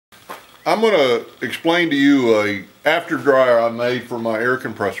I'm going to explain to you a after dryer I made for my air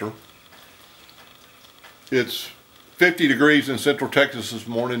compressor. It's 50 degrees in Central Texas this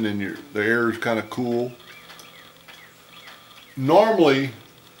morning and the air is kind of cool. Normally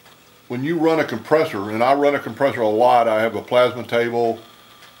when you run a compressor, and I run a compressor a lot, I have a plasma table,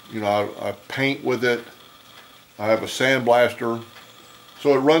 I paint with it, I have a sandblaster,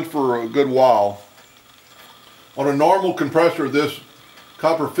 so it runs for a good while. On a normal compressor, this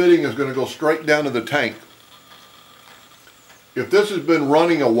copper fitting is going to go straight down to the tank. If this has been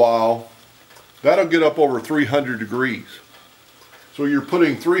running a while, that'll get up over 300 degrees. So you're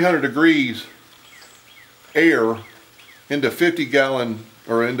putting 300 degrees air into 50 gallon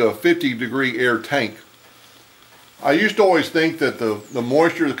or into a 50 degree air tank. I used to always think that the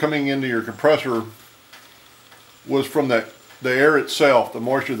moisture coming into your compressor was from the air itself, the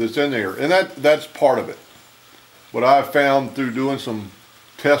moisture that's in there, and that's part of it. What I've found through doing some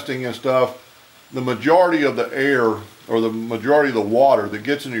testing and stuff, the majority of the air or the majority of the water that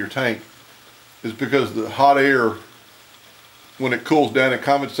gets into your tank is because the hot air, when it cools down, it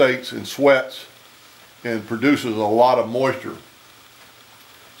condensates and sweats and produces a lot of moisture.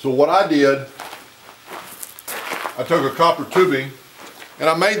 So what I did, I took a copper tubing, and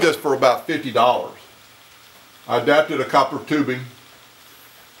I made this for about $50. I adapted a copper tubing,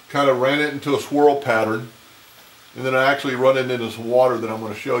 kind of ran it into a swirl pattern, and then I actually run it into some water that I'm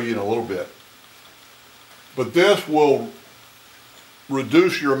going to show you in a little bit. But this will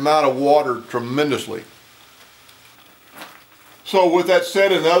reduce your amount of water tremendously. So with that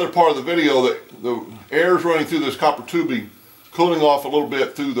said, in the other part of the video, the air is running through this copper tubing, cooling off a little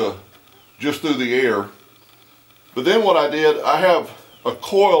bit just through the air. But then what I did, I have a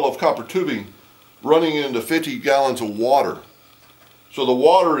coil of copper tubing running into 50 gallons of water. So the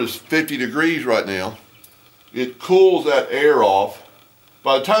water is 50 degrees right now. It cools that air off.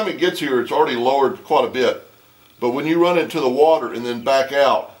 By the time it gets here, it's already lowered quite a bit. But when you run it into the water and then back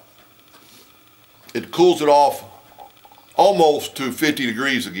out, it cools it off almost to 50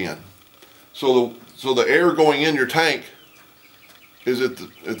 degrees again. So the air going in your tank is at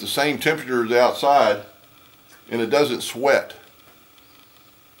the same temperature as outside, and it doesn't sweat.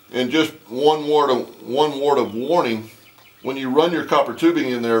 And just one word of warning: when you run your copper tubing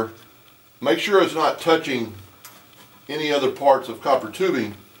in there, make sure it's not touching any other parts of copper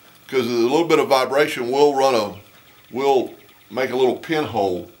tubing, because a little bit of vibration will make a little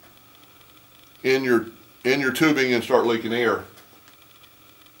pinhole in your tubing and start leaking air.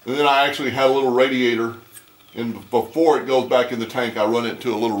 And then I actually had a little radiator, and before it goes back in the tank, I run it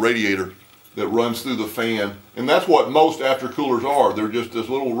to a little radiator that runs through the fan. And that's what most after coolers are. They're just this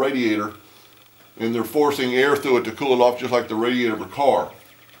little radiator, and they're forcing air through it to cool it off, just like the radiator of a car.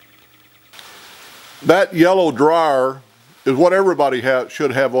 That yellow dryer is what everybody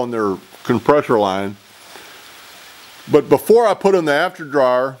should have on their compressor line. But before I put in the after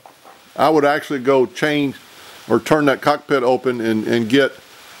dryer, I would actually go change or turn that cockpit open and get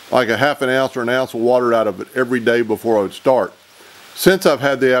like a half an ounce or an ounce of water out of it every day before I would start. Since I've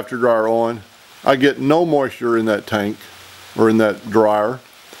had the after dryer on, I get no moisture in that tank or in that dryer.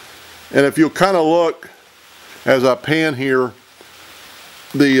 And if you'll kind of look as I pan here,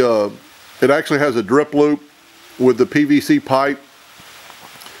 it actually has a drip loop with the PVC pipe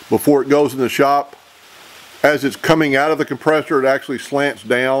before it goes in the shop. As it's coming out of the compressor, it actually slants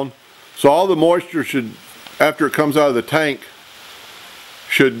down. So all the moisture should, after it comes out of the tank,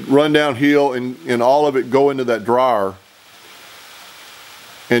 should run downhill and all of it go into that dryer.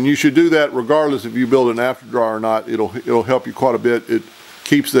 And you should do that regardless if you build an after dryer or not. It'll help you quite a bit. It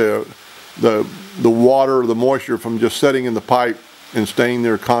keeps the water, the moisture from just setting in the pipe and staying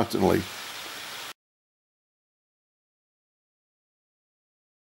there constantly.